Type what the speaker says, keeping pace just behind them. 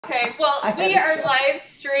Okay, well, we are live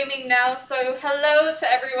streaming now, so hello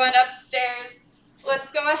to everyone upstairs.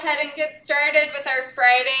 Let's go ahead and get started with our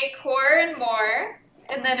Friday core and more.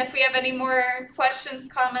 And then if we have any more questions,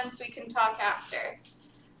 comments, we can talk after.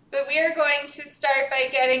 But we are going to start by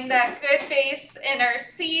getting that good base in our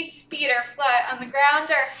seat. Feet are flat on the ground.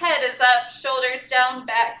 Our head is up, shoulders down,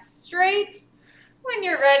 back straight. When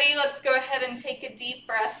you're ready, let's go ahead and take a deep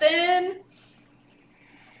breath in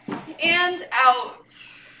and out.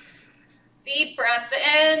 Deep breath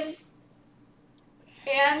in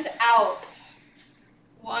and out.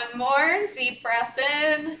 One more. Deep breath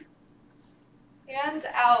in and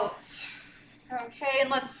out. Okay, and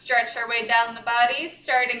let's stretch our way down the body,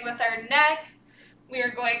 starting with our neck. We are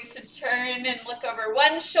going to turn and look over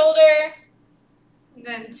one shoulder,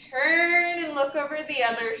 then turn and look over the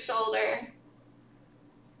other shoulder.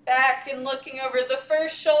 Back and looking over the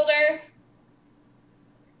first shoulder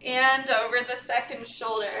and over the second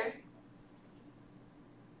shoulder.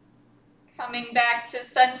 Coming back to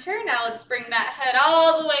center. Now let's bring that head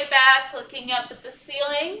all the way back, looking up at the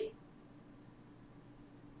ceiling.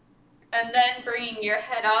 And then bringing your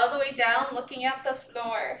head all the way down, looking at the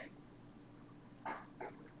floor.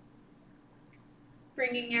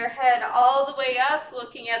 Bringing your head all the way up,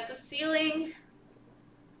 looking at the ceiling.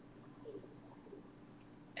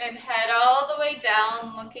 And head all the way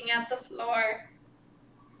down, looking at the floor.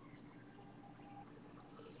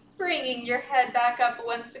 Bringing your head back up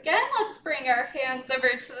once again. Let's bring our hands over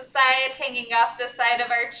to the side, hanging off the side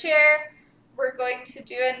of our chair. We're going to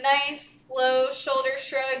do a nice slow shoulder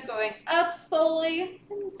shrug, going up slowly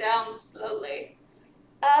and down slowly.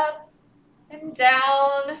 Up and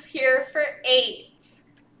down here for 8,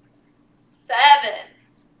 7,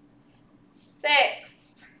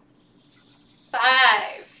 6, 5,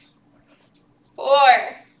 4,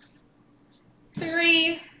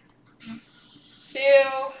 3, 2,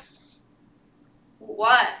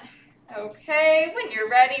 1. Okay, when you're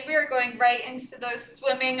ready, we are going right into those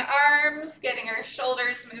swimming arms, getting our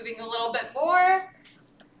shoulders moving a little bit more.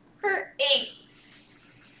 For 8,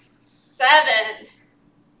 7,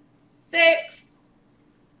 6,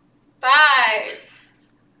 5,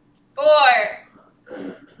 4,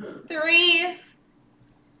 3,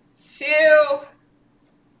 2,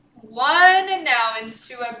 1. And now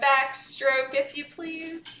into a backstroke, if you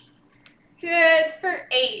please. Good. For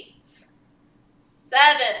 8,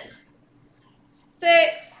 7,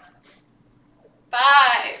 6, 5,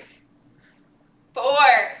 4,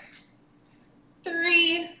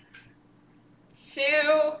 3,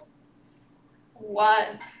 2,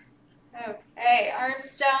 1. Okay,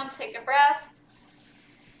 arms down, take a breath.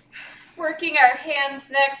 Working our hands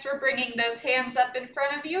next, we're bringing those hands up in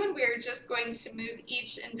front of you, and we're just going to move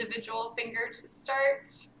each individual finger to start.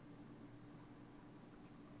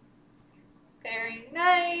 Very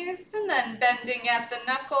nice, and then bending at the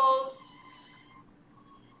knuckles.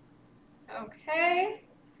 Okay,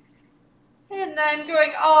 and then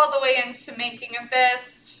going all the way into making a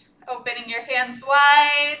fist, opening your hands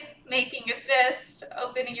wide, making a fist,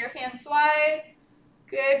 opening your hands wide.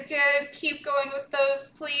 Good, good. Keep going with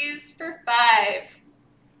those, please, for 5,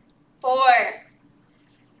 4,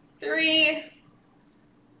 3,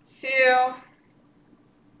 2,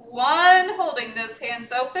 1. Holding those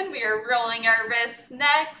hands open. We are rolling our wrists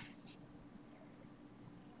next.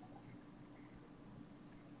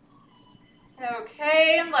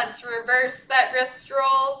 Okay, and let's reverse that wrist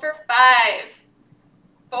roll for 5,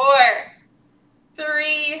 4,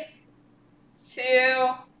 3, 2,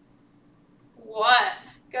 1.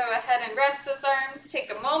 Go ahead and rest those arms.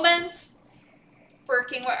 Take a moment.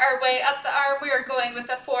 Working our way up the arm, we are going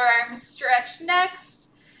with a forearm stretch next.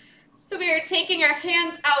 So we are taking our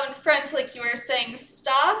hands out in front like you are saying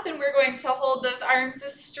stop, and we're going to hold those arms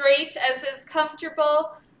as straight as is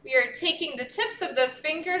comfortable. We are taking the tips of those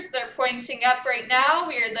fingers, they're pointing up right now.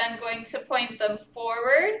 We are then going to point them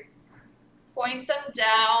forward, point them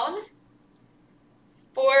down,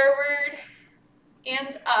 forward,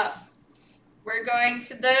 and up. We're going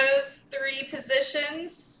to those 3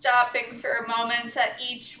 positions, stopping for a moment at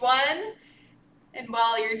each one. And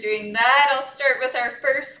while you're doing that, I'll start with our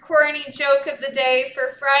first corny joke of the day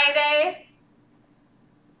for Friday.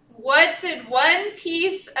 What did one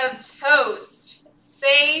piece of toast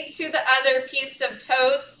say to the other piece of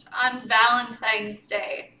toast on Valentine's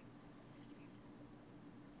Day?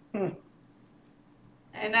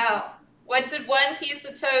 I know. What did one piece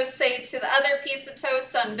of toast say to the other piece of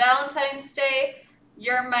toast on Valentine's Day?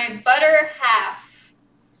 You're my butter half.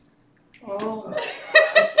 Oh.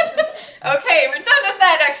 Okay, we're done with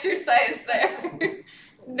that exercise there.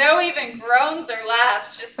 No even groans or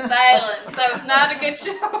laughs, just silence. That was not a good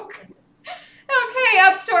joke. Okay,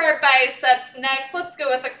 up to our biceps next. Let's go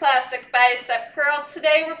with a classic bicep curl.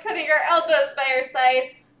 Today we're putting our elbows by our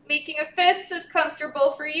side, making a fist if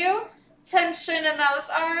comfortable for you. Tension in those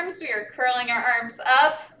arms. We are curling our arms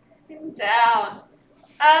up and down,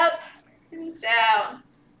 up and down.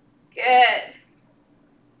 Good.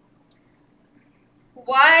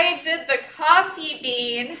 Why did the coffee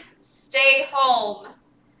bean stay home?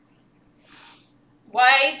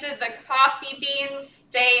 Why did the coffee bean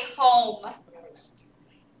stay home?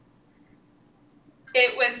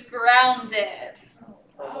 It was grounded.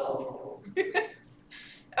 Oh.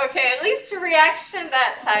 Okay, at least a reaction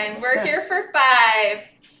that time. We're here for 5,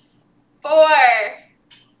 4,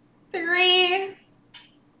 3,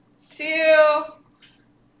 2,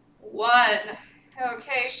 1.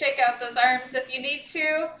 Okay, shake out those arms if you need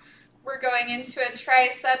to. We're going into a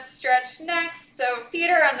tricep stretch next. So feet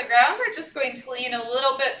are on the ground. We're just going to lean a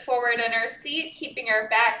little bit forward in our seat, keeping our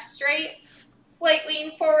back straight. Slight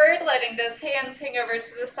lean forward, letting those hands hang over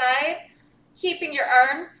to the side. Keeping your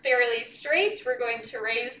arms fairly straight, we're going to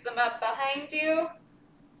raise them up behind you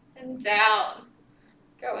and down.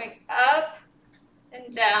 Going up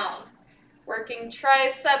and down. Working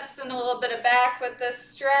triceps and a little bit of back with this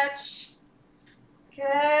stretch.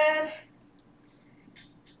 Good.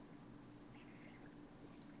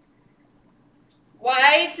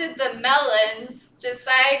 Why did the melons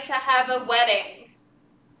decide to have a wedding?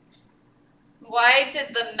 Why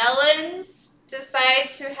did the melons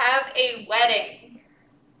decide to have a wedding?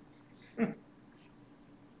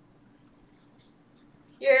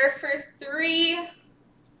 Here for 3,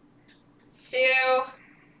 2,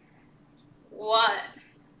 1.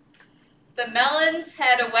 The melons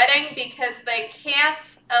had a wedding because they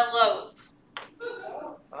can't elope.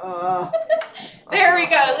 There we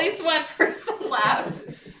go. At least one person laughed.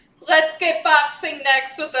 Let's get boxing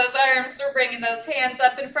next with those arms. We're bringing those hands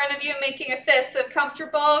up in front of you, making a fist so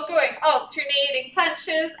comfortable, going alternating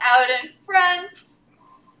punches out in front.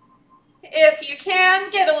 If you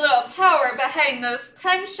can, get a little power behind those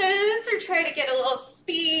punches or try to get a little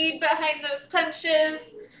speed behind those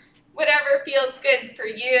punches. Whatever feels good for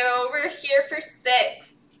you. We're here for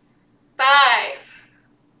 6, 5,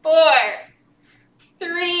 4,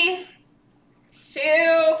 3,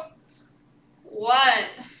 2, 1.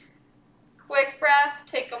 Quick breath,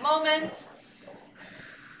 take a moment.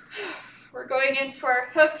 We're going into our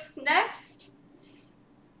hooks next.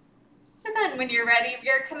 So then when you're ready,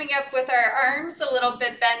 we're coming up with our arms a little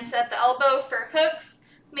bit bent at the elbow for hooks,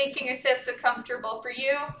 making a fist so comfortable for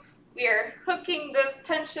you. We are hooking those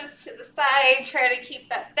punches to the side, try to keep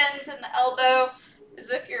that bend in the elbow as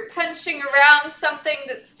if you're punching around something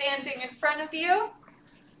that's standing in front of you.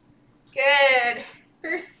 Good.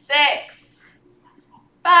 For 6,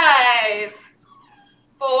 5,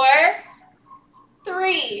 4,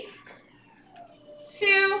 3,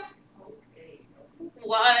 2,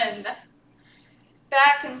 1.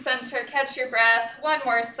 Back and center, catch your breath. One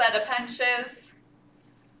more set of punches.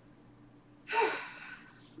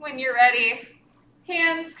 When you're ready,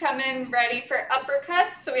 hands come in ready for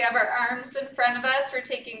uppercuts. So we have our arms in front of us. We're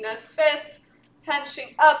taking those fists,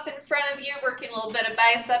 punching up in front of you, working a little bit of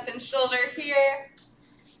bicep and shoulder here.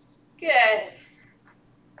 Good.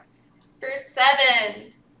 For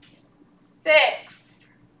 7, 6,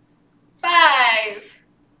 5,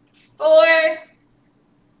 4,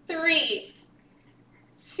 3,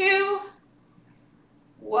 2,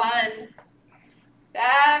 1.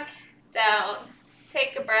 Back, down.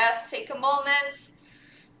 Take a breath, take a moment.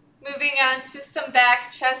 Moving on to some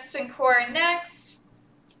back, chest, and core next.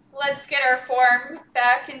 Let's get our form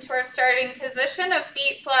back into our starting position of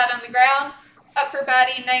feet flat on the ground, upper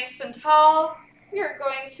body nice and tall. We're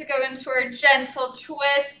going to go into our gentle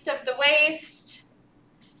twist of the waist.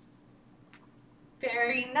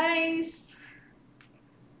 Very nice.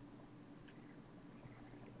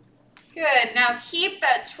 Good. Now keep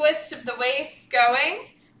that twist of the waist going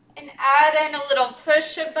and add in a little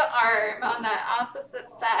push of the arm on that opposite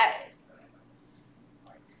side.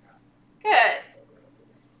 Good.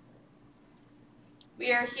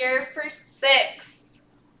 We are here for 6,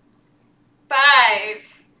 5,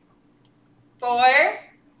 4,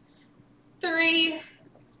 3,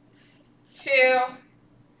 2,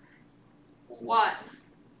 1.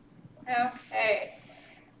 Okay.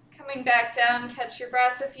 Coming back down, catch your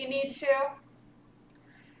breath if you need to.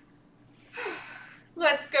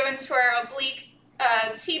 Let's go into our oblique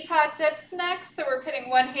teapot dips next. So we're putting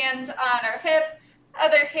one hand on our hip,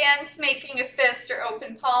 other hand making a fist or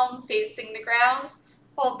open palm facing the ground.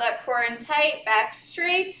 Hold that core in tight, back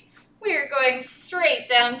straight. We are going straight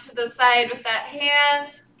down to the side with that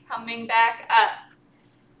hand, coming back up.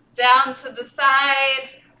 Down to the side,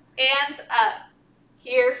 and up.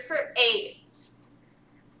 Here for 8,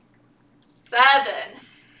 7,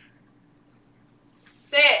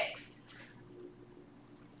 6,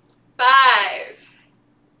 5,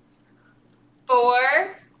 4,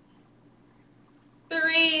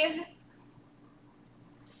 3,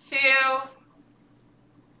 2,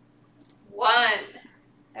 1.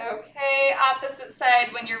 Okay, opposite side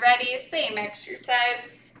when you're ready, same exercise.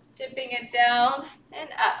 Dipping it down and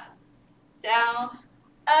up, down,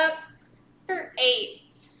 up for 8,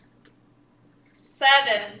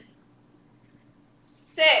 7,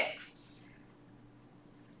 6,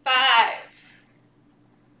 5,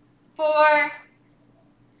 4,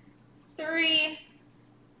 3,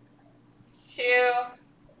 2,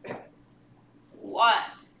 1.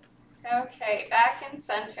 Okay, back in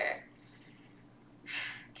center.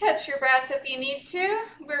 Catch your breath if you need to.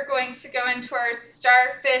 We're going to go into our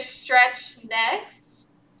starfish stretch next.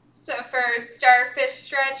 So for our starfish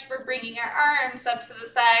stretch, we're bringing our arms up to the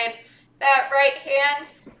side. That right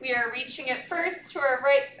hand, we are reaching it first to our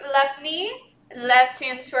left knee, left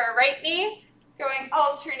hand to our right knee, going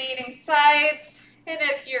alternating sides. And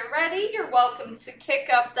if you're ready, you're welcome to kick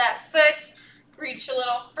up that foot, reach a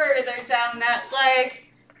little further down that leg,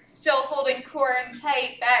 still holding core in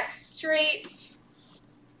tight, back straight.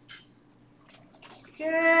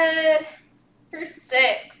 Good. For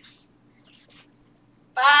 6,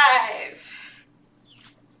 5,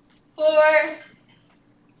 4,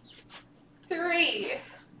 3,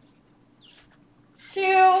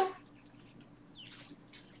 2,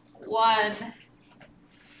 1.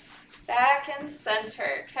 Back and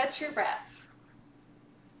center. Catch your breath.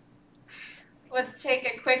 Let's take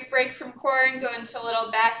a quick break from core and go into a little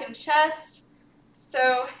back and chest.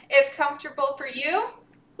 So if comfortable for you,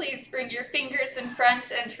 please bring your fingers in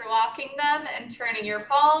front, interlocking them and turning your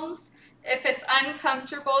palms. If it's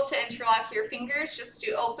uncomfortable to interlock your fingers, just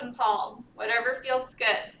do open palm, whatever feels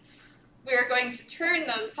good. We are going to turn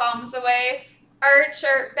those palms away, arch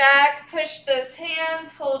our back, push those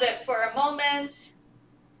hands, hold it for a moment,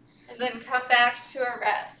 and then come back to a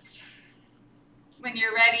rest. When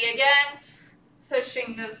you're ready again,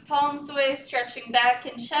 pushing those palms away, stretching back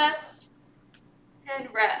and chest, and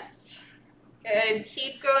rest. Good.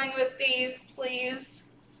 Keep going with these, please.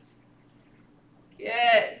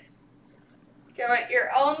 Good. Go at your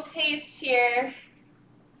own pace here.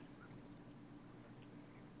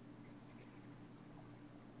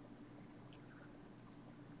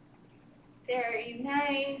 Very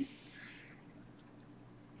nice.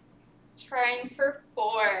 Trying for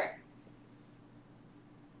 4,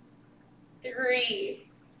 3,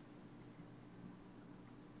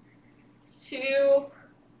 2,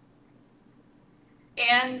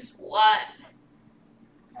 and 1.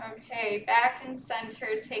 Okay, back and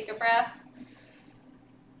centered. Take a breath.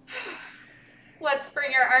 Let's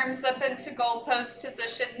bring our arms up into goalpost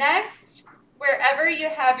position next. Wherever you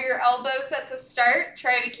have your elbows at the start,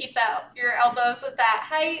 try to keep your elbows at that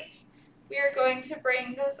height. We are going to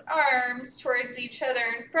bring those arms towards each other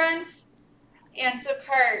in front and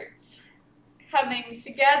apart. Coming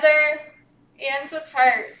together and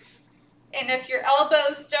apart. And if your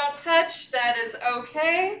elbows don't touch, that is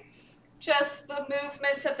okay. Just the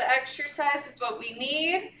movement of the exercise is what we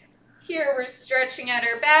need. Here we're stretching out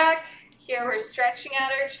our back. Here we're stretching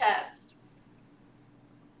out our chest.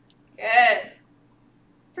 Good.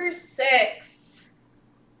 For 6,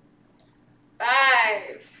 5,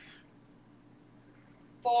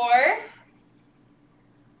 4,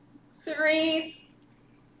 3,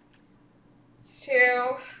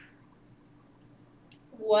 2,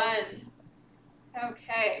 1.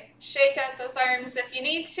 Okay, shake out those arms if you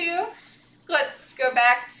need to. Let's go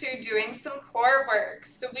back to doing some core work.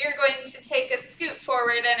 So we are going to take a scoot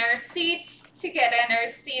forward in our seat to get in our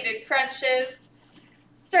seated crunches.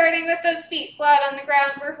 Starting with those feet flat on the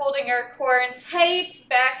ground, we're holding our core in tight,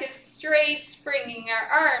 back is straight, bringing our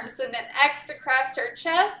arms in an X across our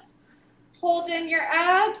chest. Hold in your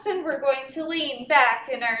abs, and we're going to lean back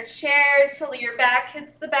in our chair till your back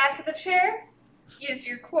hits the back of the chair. Use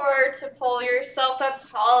your core to pull yourself up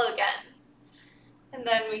tall again. And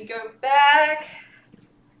then we go back,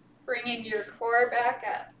 bringing your core back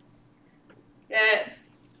up. Good.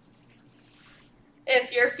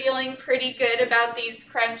 If you're feeling pretty good about these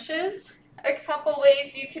crunches, a couple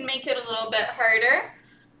ways you can make it a little bit harder.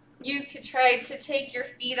 You could try to take your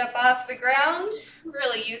feet up off the ground,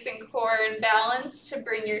 really using core and balance to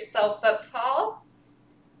bring yourself up tall.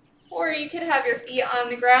 Or you could have your feet on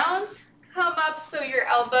the ground, come up so your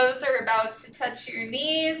elbows are about to touch your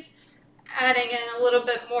knees, adding in a little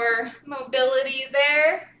bit more mobility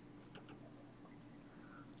there.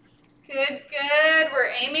 Good, good.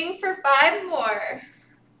 We're aiming for 5 more.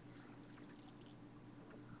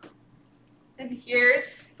 And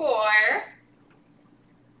here's 4,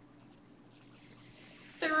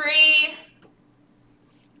 3,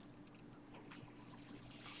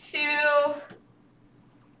 2,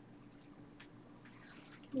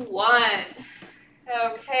 1.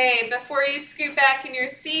 Okay, before you scoot back in your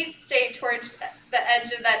seat, stay towards the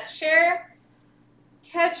edge of that chair.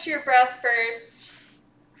 Catch your breath first.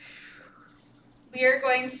 We are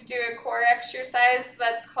going to do a core exercise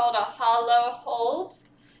that's called a hollow hold.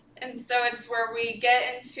 And so it's where we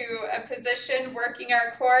get into a position working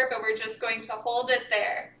our core, but we're just going to hold it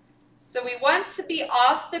there. So we want to be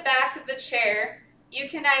off the back of the chair. You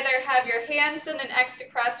can either have your hands in an X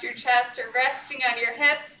across your chest or resting on your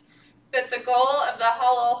hips, but the goal of the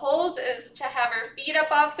hollow hold is to have our feet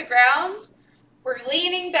up off the ground. We're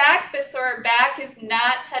leaning back, but so our back is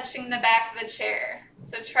not touching the back of the chair.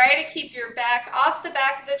 So try to keep your back off the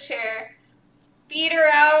back of the chair. Feet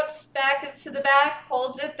are out, back is to the back,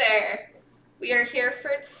 hold it there. We are here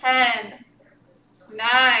for 10,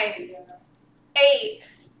 9, 8,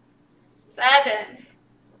 7,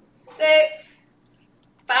 6,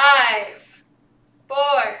 5, 4,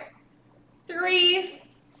 3,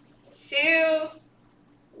 2,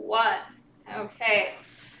 1. Okay.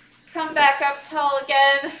 Come back up tall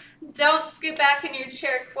again. Don't scoot back in your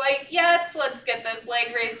chair quite yet. Let's get those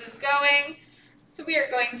leg raises going. So we are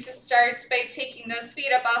going to start by taking those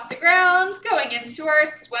feet up off the ground, going into our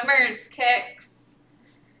swimmer's kicks.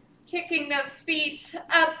 Kicking those feet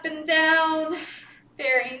up and down.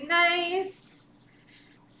 Very nice.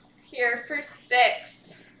 Here for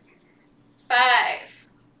 6, 5,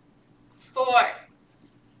 4,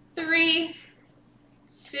 3,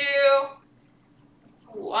 2,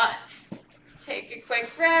 1. Take a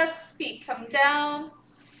quick rest, feet come down.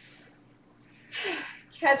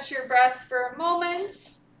 Catch your breath for a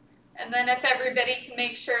moment. And then if everybody can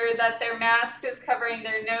make sure that their mask is covering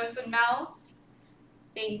their nose and mouth.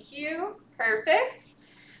 Thank you. Perfect.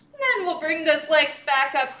 And then we'll bring those legs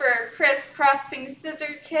back up for crisscrossing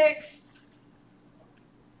scissor kicks.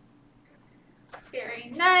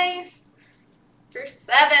 Very nice. For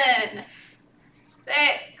 7,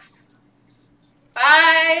 6,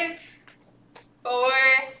 5, 4,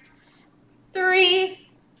 3,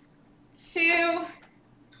 2,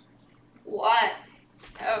 1.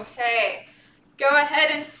 Okay. Go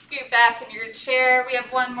ahead and scoot back in your chair. We have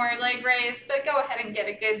one more leg raise, but go ahead and get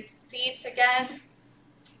a good seat again.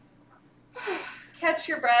 Catch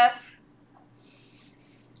your breath.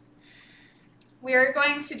 We are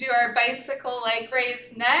going to do our bicycle leg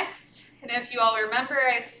raise next. And if you all remember,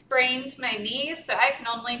 I sprained my knee, so I can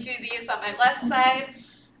only do these on my left side.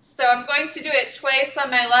 So I'm going to do it twice on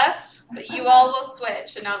my left, but you all will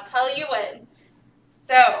switch, and I'll tell you when.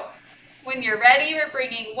 So when you're ready, we're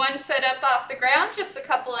bringing one foot up off the ground. Just a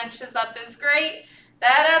couple inches up is great.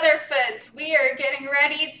 That other foot, we are getting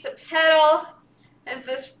ready to pedal as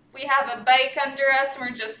if we have a bike under us, and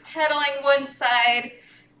we're just pedaling one side,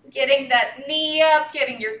 getting that knee up,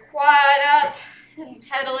 getting your quad up, and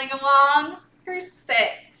pedaling along for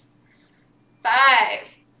 6, 5,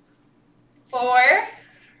 4,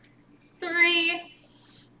 3,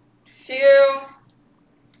 2,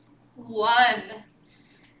 1.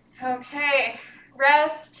 Okay,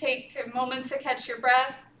 rest, take a moment to catch your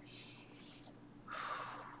breath.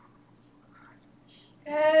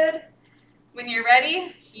 Good. When you're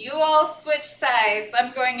ready, you all switch sides.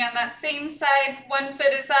 I'm going on that same side. One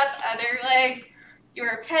foot is up, other leg. You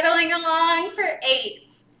are pedaling along for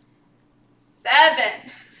 8,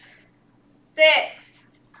 7,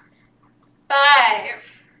 6, 5,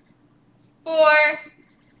 4,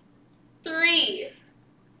 3,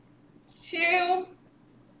 2,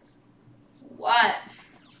 1.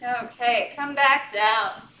 Okay, come back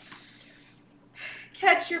down.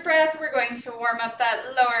 Catch your breath. We're going to warm up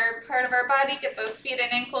that lower part of our body, get those feet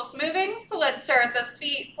and ankles moving. So let's start with those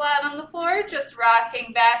feet flat on the floor, just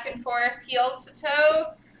rocking back and forth, heel to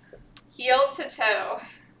toe, heel to toe.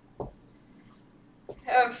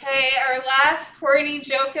 Okay, our last corny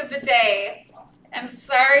joke of the day. I'm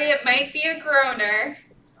sorry, it might be a groaner.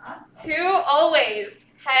 Who always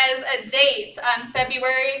has a date on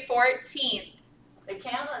February 14th? The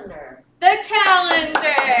calendar. The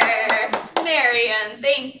calendar. Marian,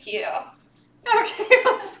 thank you. Okay,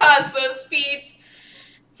 let's pause those feet.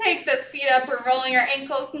 Take those feet up. We're rolling our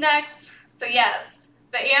ankles next. So yes,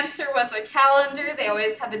 the answer was a calendar. They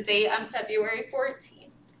always have a date on February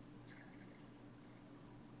 14th.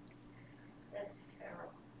 That's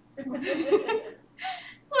terrible.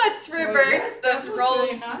 Let's reverse those that was rolls.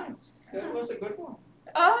 really nice. That was a good one.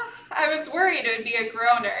 Oh, I was worried it would be a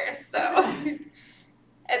groaner, so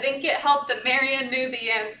I think it helped that Marian knew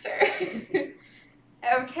the answer.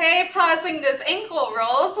 Okay, pausing those ankle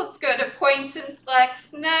rolls. Let's go to point and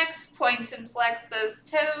flex next. Point and flex those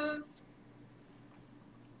toes.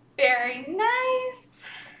 Very nice.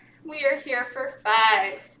 We are here for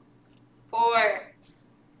 5, 4,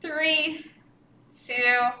 3, 2,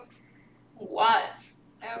 1.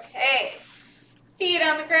 Okay. Feet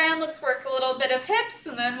on the ground. Let's work a little bit of hips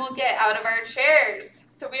and then we'll get out of our chairs.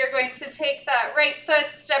 So we are going to take that right foot,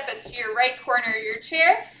 step it to your right corner of your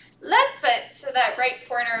chair. Left foot to that right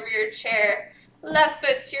corner of your chair. Left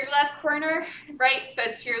foot to your left corner. Right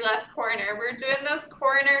foot to your left corner. We're doing those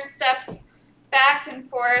corner steps back and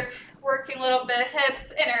forth, working a little bit of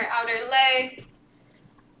hips, inner, outer leg.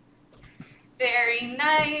 Very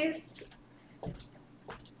nice.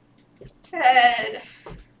 Good.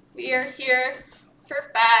 We are here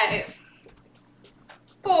for 5,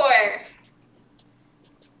 4,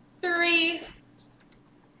 3,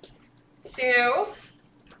 2,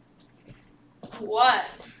 1.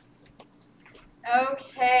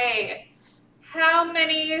 Okay. How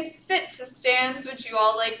many sit-to stands would you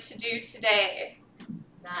all like to do today?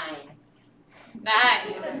 9. 9.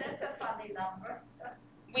 That's a funny number.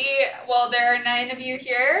 Well, there are 9 of you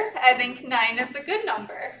here. I think 9 is a good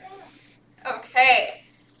number. Okay.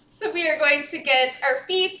 So we are going to get our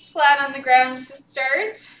feet flat on the ground to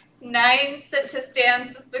start. 9 sit-to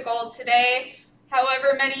stands is the goal today.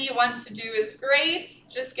 However many you want to do is great.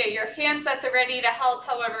 Just get your hands at the ready to help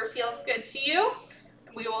however feels good to you.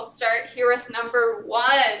 We will start here with number 1.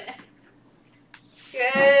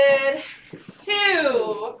 Good.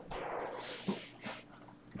 2,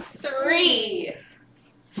 3,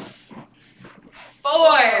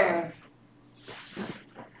 4,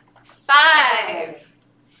 5,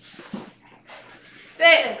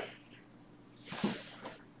 6,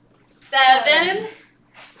 7,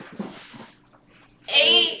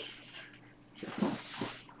 8,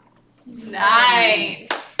 9.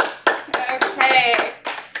 Okay.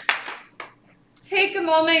 Take a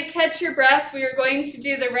moment, catch your breath. We are going to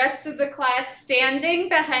do the rest of the class standing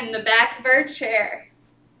behind the back of our chair.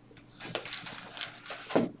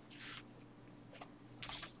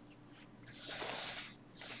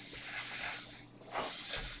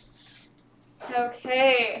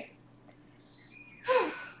 Okay.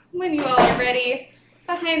 When you all are ready,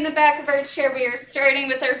 behind the back of our chair, we are starting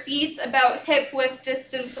with our feet about hip width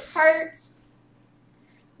distance apart.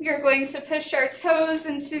 We are going to push our toes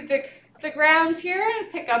into the ground here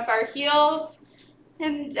and pick up our heels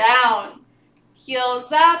and down.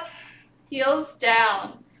 Heels up, heels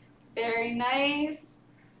down. Very nice.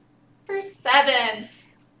 For 7,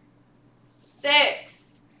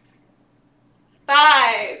 6,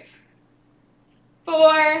 5,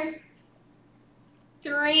 4,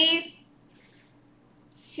 3,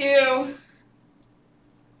 2,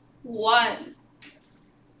 1.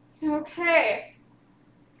 Okay.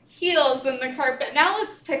 Heels in the carpet. Now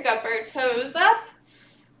let's pick up our toes up,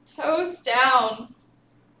 toes down,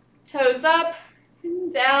 toes up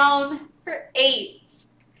and down for 8,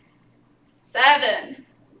 7,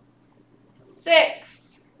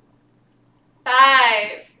 6, 5,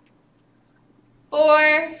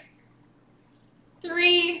 4,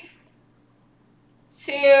 3,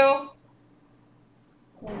 2,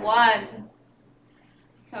 1.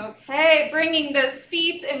 Okay, bringing those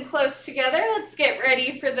feet in close together. Let's get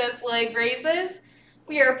ready for those leg raises.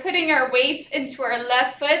 We are putting our weight into our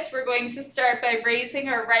left foot. We're going to start by raising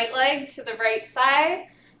our right leg to the right side.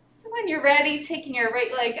 So when you're ready, taking your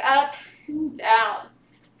right leg up and down,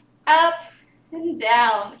 up and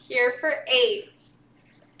down. Here for 8,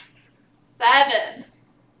 7,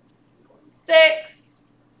 6,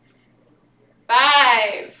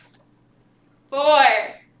 5, 4,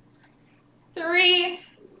 3,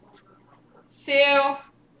 2,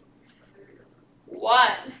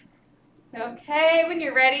 1. Okay, when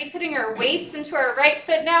you're ready, putting our weights into our right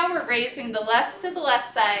foot now. We're raising the left to the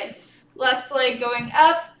left side. Left leg going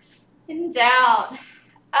up and down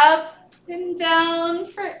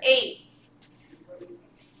for 8,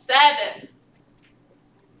 7,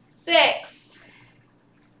 6,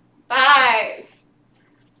 5,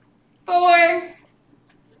 4,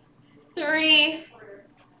 3,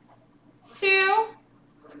 2,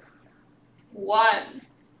 1.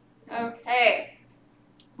 Okay.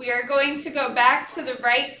 We are going to go back to the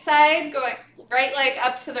right side, going right leg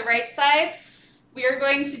up to the right side. We are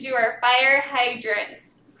going to do our fire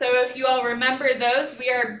hydrants. So if you all remember those, we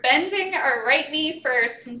are bending our right knee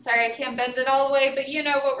first. I'm sorry, I can't bend it all the way, but you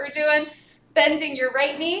know what we're doing. Bending your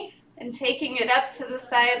right knee and taking it up to the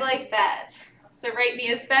side like that. So right knee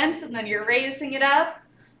is bent and then you're raising it up.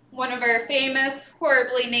 One of our famous,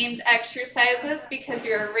 horribly named exercises because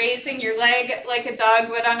you're raising your leg like a dog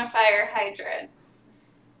would on a fire hydrant.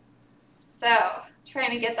 So, trying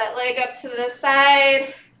to get that leg up to the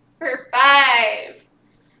side for 5,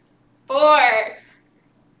 4,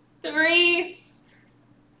 3,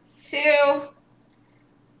 2,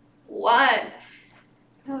 1.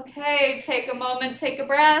 Okay, take a moment, take a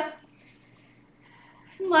breath.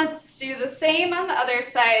 Let's do the same on the other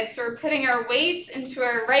side. So we're putting our weight into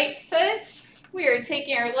our right foot. We are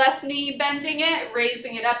taking our left knee, bending it,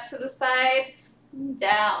 raising it up to the side,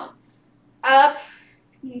 down, up,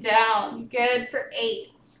 down. Good for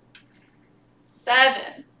 8,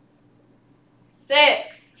 7,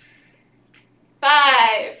 6,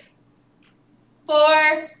 5,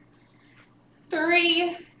 4,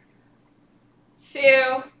 3,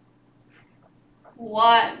 2,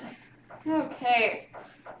 1. Okay,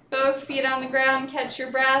 both feet on the ground, catch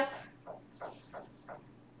your breath.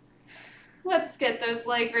 Let's get those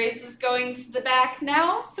leg raises going to the back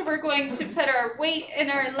now. So we're going to put our weight in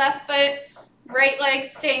our left foot, right leg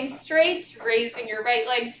staying straight, raising your right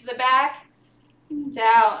leg to the back, and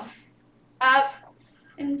down, up,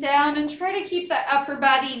 and down, and try to keep that upper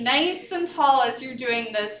body nice and tall as you're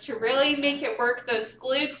doing this to really make it work those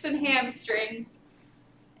glutes and hamstrings.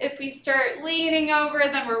 If we start leaning over,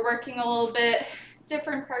 then we're working a little bit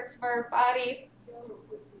different parts of our body.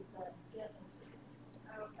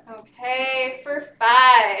 Okay, for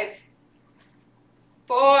 5,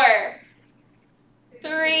 4,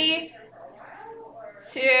 3,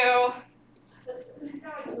 2,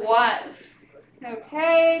 1.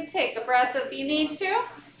 Okay, take a breath if you need to.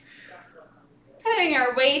 Putting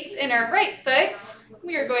our weight in our right foot,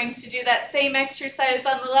 we are going to do that same exercise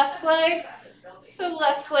on the left leg. So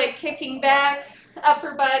left leg kicking back,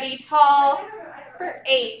 upper body tall for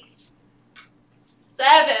 8,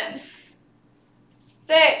 7,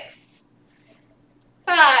 6,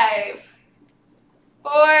 5,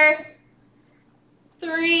 4,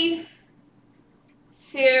 3,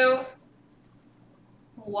 2,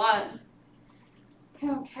 1.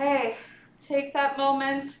 Okay, take that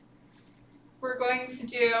moment. We're going to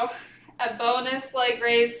do a bonus leg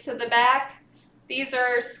raise to the back. These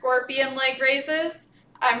are scorpion leg raises.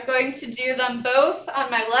 I'm going to do them both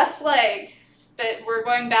on my left leg, but we're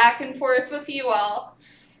going back and forth with you all.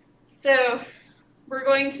 So we're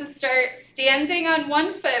going to start standing on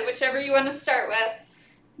one foot, whichever you want to start with.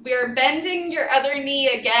 We are bending your other knee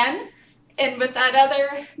again, and with that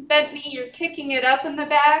other bent knee, you're kicking it up in the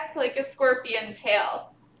back like a scorpion tail.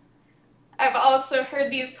 I've also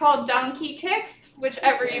heard these called donkey kicks,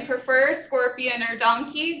 whichever you prefer, scorpion or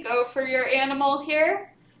donkey. Go for your animal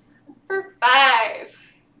here. For 5,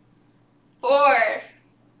 4,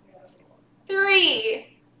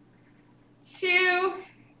 3, 2,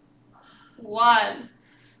 1.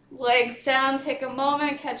 Legs down, take a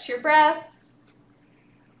moment, catch your breath.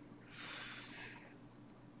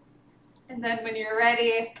 And then when you're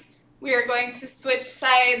ready, we are going to switch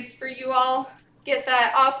sides for you all. Get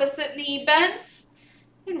that opposite knee bent,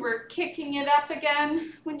 and we're kicking it up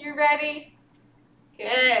again when you're ready.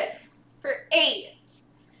 Good. For 8,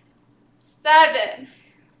 7,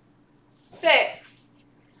 6,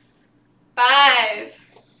 5,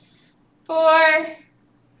 4,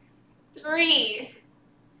 3,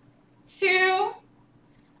 2,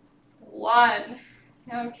 1.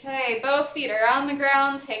 Okay, both feet are on the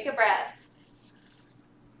ground. Take a breath.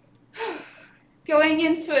 Going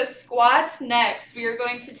into a squat next, we are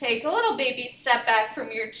going to take a little baby step back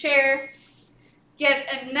from your chair. Get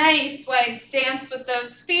a nice wide stance with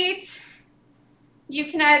those feet.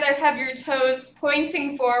 You can either have your toes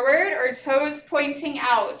pointing forward or toes pointing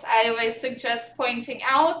out. I always suggest pointing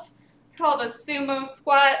out, called a sumo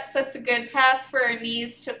squat. Sets a good path for our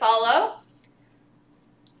knees to follow.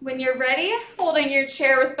 When you're ready, holding your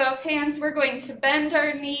chair with both hands, we're going to bend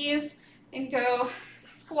our knees and go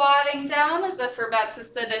squatting down as if we're about to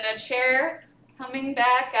sit in a chair, coming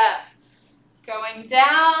back up, going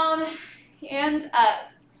down and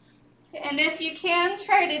up. And if you can,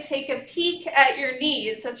 try to take a peek at your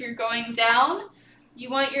knees as you're going down. You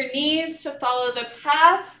want your knees to follow the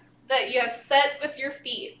path that you have set with your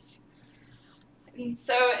feet. And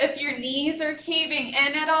so if your knees are caving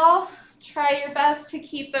in at all, try your best to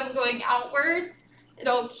keep them going outwards.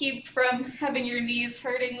 It'll keep from having your knees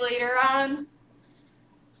hurting later on.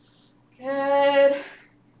 Good.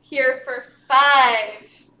 Here for 5,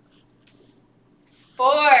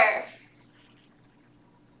 4,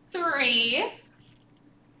 3,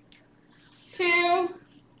 2,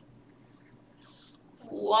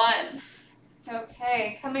 1.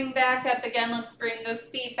 Okay, coming back up again. Let's bring those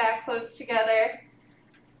feet back close together.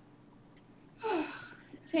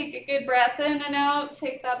 Take a good breath in and out.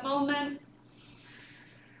 Take that moment.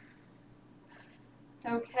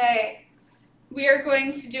 Okay. We are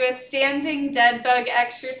going to do a standing dead bug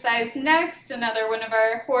exercise next, another one of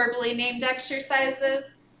our horribly named exercises.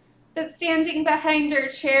 But standing behind our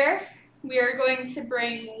chair, we are going to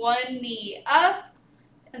bring one knee up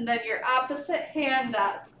and then your opposite hand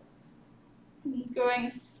up. Going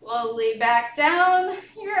slowly back down,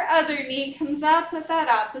 your other knee comes up with that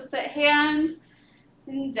opposite hand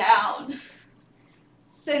and down.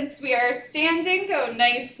 Since we are standing, go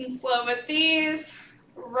nice and slow with these.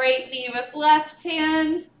 Right knee with left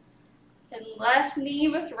hand and left knee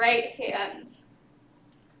with right hand.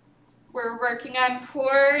 We're working on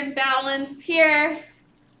core and balance here.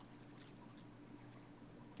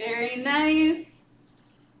 Very nice.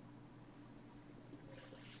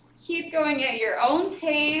 Keep going at your own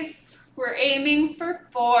pace. We're aiming for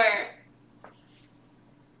 4,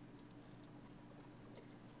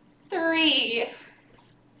 3,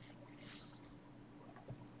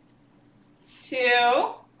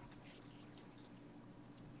 2,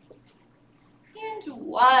 and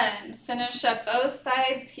 1. Finish up both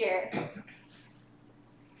sides here.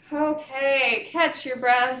 Okay, catch your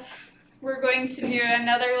breath. We're going to do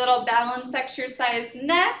another little balance exercise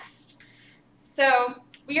next. So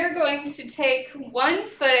we are going to take one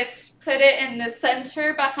foot, put it in the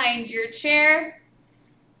center behind your chair.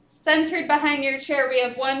 Centered behind your chair, we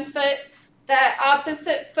have one foot. That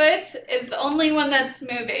opposite foot is the only one that's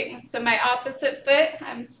moving. So my opposite foot,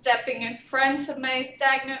 I'm stepping in front of my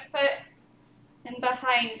stagnant foot and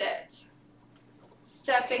behind it.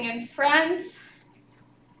 Stepping in front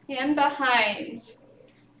and behind.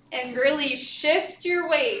 And really shift your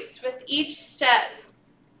weight with each step.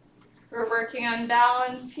 We're working on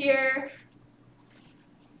balance here.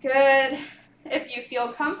 Good. If you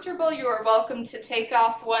feel comfortable, you are welcome to take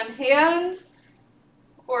off one hand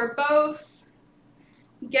or both.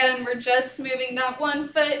 Again, we're just moving that one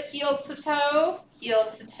foot heel to toe, heel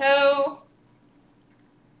to toe.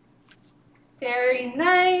 Very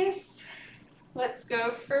nice. Let's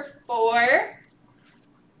go for 4,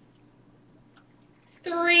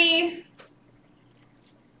 3,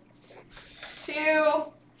 2,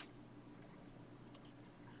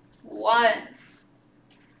 1.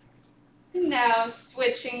 Now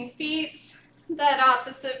switching feet, that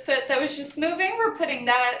opposite foot that was just moving, we're putting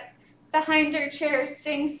that behind our chair,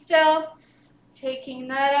 staying still. Taking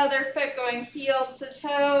that other foot, going heel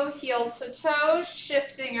to toe,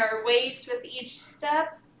 shifting our weight with each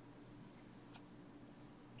step.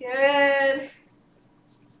 Good.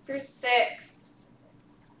 For 6,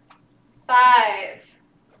 5,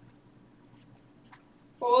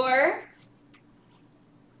 4,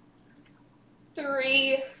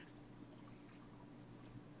 3,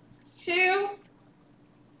 2,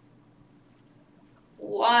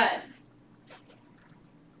 1.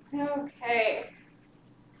 Okay.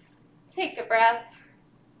 Take a breath.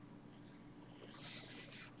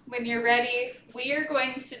 When you're ready, we are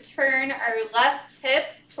going to turn our left hip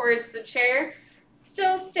towards the chair.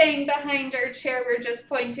 Still staying behind our chair, we're just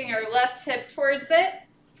pointing our left hip towards it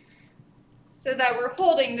so that we're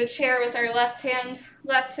holding the chair with our left hand,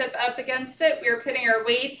 left hip up against it. We're putting our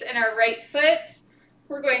weight in our right foot.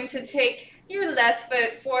 We're going to take your left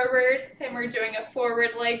foot forward and we're doing a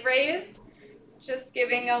forward leg raise. Just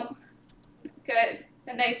giving a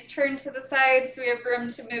nice turn to the side so we have room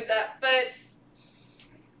to move that foot.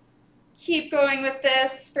 Keep going with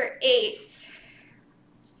this for 8,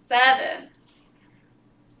 7,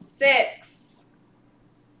 6,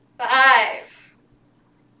 5,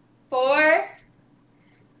 4,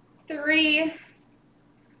 3,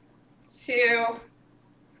 2,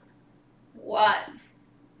 1.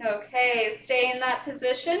 Okay, stay in that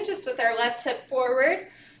position just with our left hip forward.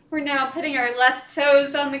 We're now putting our left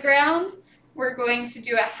toes on the ground. We're going to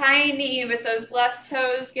do a high knee with those left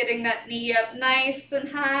toes, getting that knee up nice and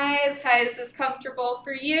high as is comfortable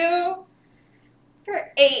for you.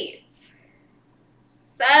 For 8,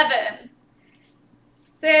 7,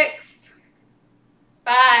 6,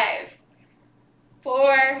 5,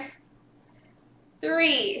 4,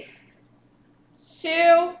 3,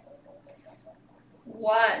 2,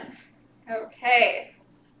 1. Okay,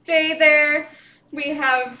 stay there. We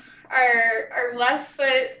have our left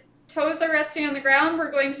foot, toes are resting on the ground.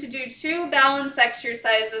 We're going to do 2 balance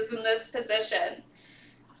exercises in this position.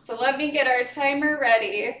 So let me get our timer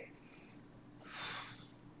ready.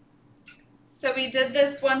 So we did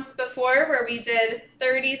this once before where we did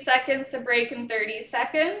 30 seconds, a break in 30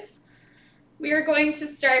 seconds. We are going to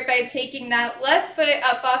start by taking that left foot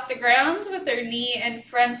up off the ground with our knee in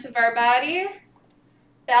front of our body.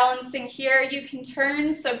 Balancing here, you can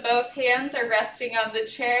turn so both hands are resting on the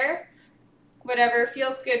chair. Whatever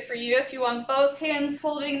feels good for you. If you want both hands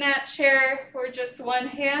holding that chair or just one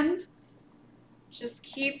hand, Just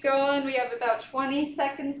keep going. We have about 20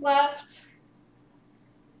 seconds left.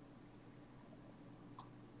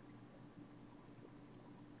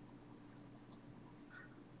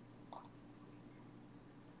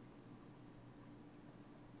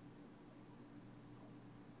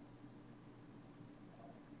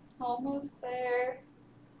 Almost there.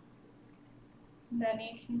 And then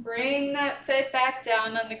you can bring that foot back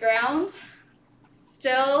down on the ground.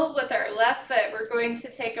 Still with our left foot, we're going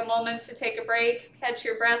to take a moment to take a break, catch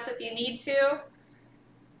your breath if you need to.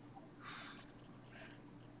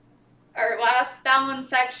 Our last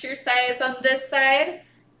balance exercise on this side.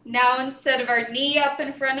 Now instead of our knee up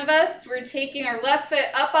in front of us, we're taking our left foot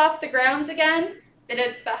up off the ground again, but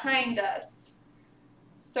it's behind us.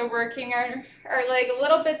 So working our leg a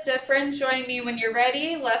little bit different. Join me when you're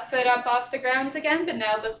ready. Left foot up off the ground again, but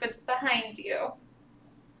now the foot's behind you.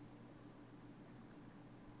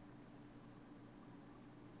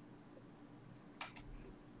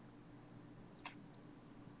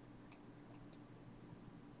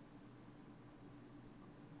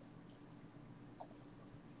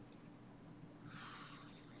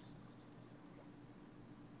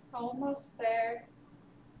 Almost there.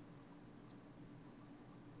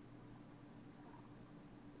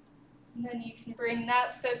 And then you can bring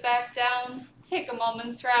that foot back down. Take a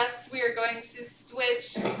moment's rest. We are going to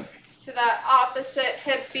switch to that opposite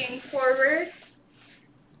hip being forward.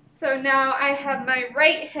 So now I have my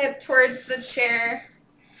right hip towards the chair.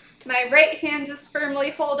 My right hand is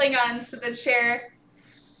firmly holding on to the chair.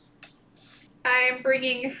 I am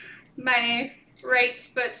bringing my right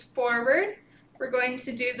foot forward. We're going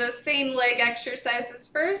to do those same leg exercises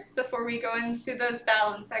first before we go into those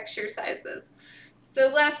balance exercises.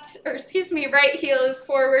 So right heel is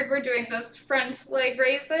forward. We're doing those front leg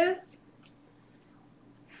raises.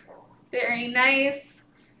 Very nice.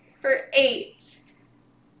 For 8,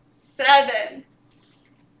 7,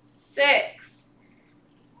 6,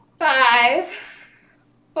 5,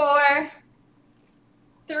 4,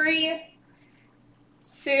 3,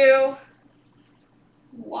 2,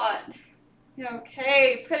 1.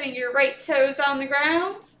 Okay, putting your right toes on the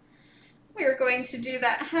ground. We're going to do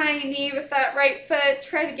that high knee with that right foot.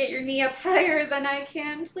 Try to get your knee up higher than I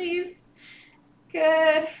can, please.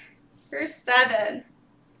 Good. For 7,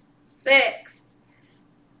 6,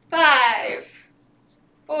 5,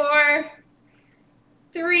 4,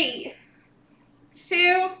 3,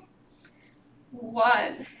 2,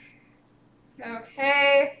 1.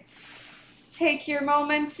 Okay. Take your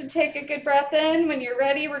moment to take a good breath in. When you're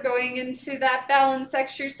ready, we're going into that balance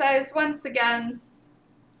exercise once again.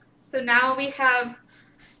 So now we have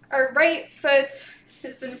our right foot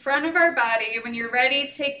is in front of our body. When you're ready,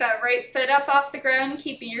 take that right foot up off the ground,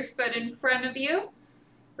 keeping your foot in front of you.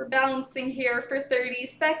 We're balancing here for 30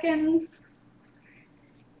 seconds.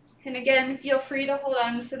 And again, feel free to hold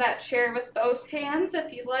on to that chair with both hands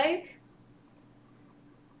if you like.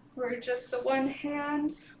 Or just the one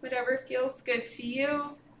hand, whatever feels good to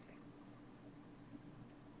you.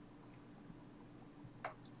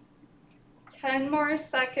 Ten more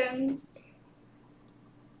seconds.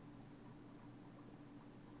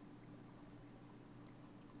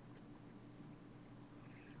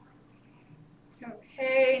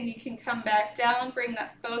 Okay, and you can come back down, bring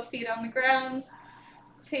that both feet on the ground.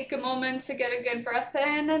 Take a moment to get a good breath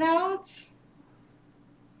in and out.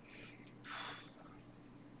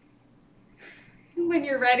 And when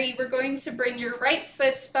you're ready, we're going to bring your right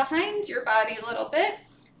foot behind your body a little bit.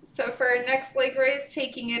 So for our next leg raise,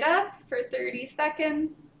 taking it up for 30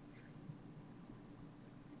 seconds.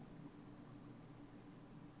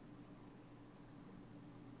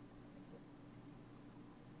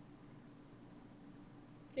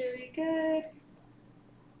 Very good.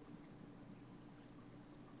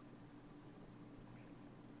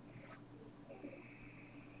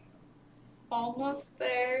 Almost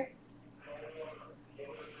there.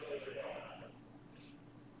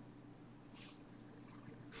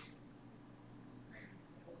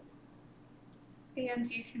 And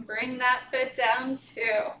you can bring that foot down too.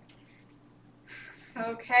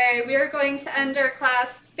 Okay, we are going to end our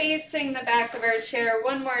class facing the back of our chair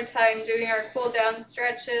one more time, doing our cool down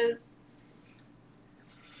stretches.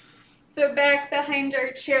 So back behind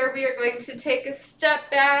our chair, we are going to take a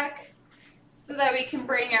step back so that we can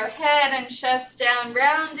bring our head and chest down,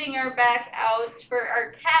 rounding our back out for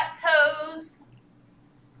our cat pose.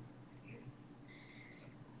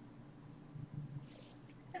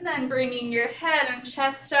 And then bringing your head and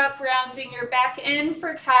chest up, rounding your back in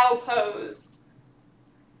for cow pose.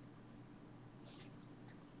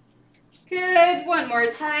 Good. One more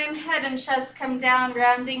time. Head and chest come down,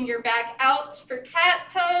 rounding your back out for cat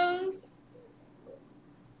pose.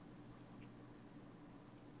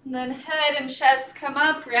 And then head and chest come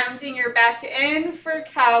up, rounding your back in for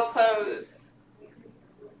cow pose.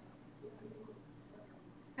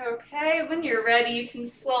 Okay, when you're ready, you can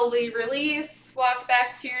slowly release, walk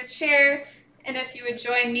back to your chair, and if you would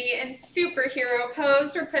join me in superhero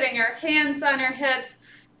pose, we're putting our hands on our hips,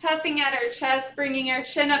 puffing at our chest, bringing our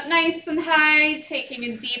chin up nice and high, taking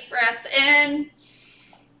a deep breath in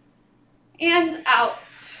and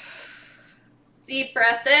out. Deep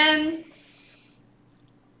breath in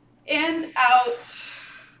and out.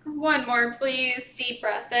 One more, please. Deep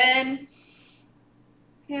breath in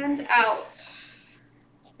and out.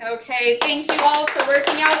 Okay, thank you all for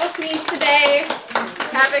working out with me today.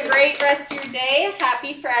 Have a great rest of your day.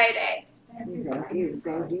 Happy Friday. Thank you.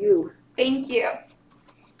 Thank you. Thank you.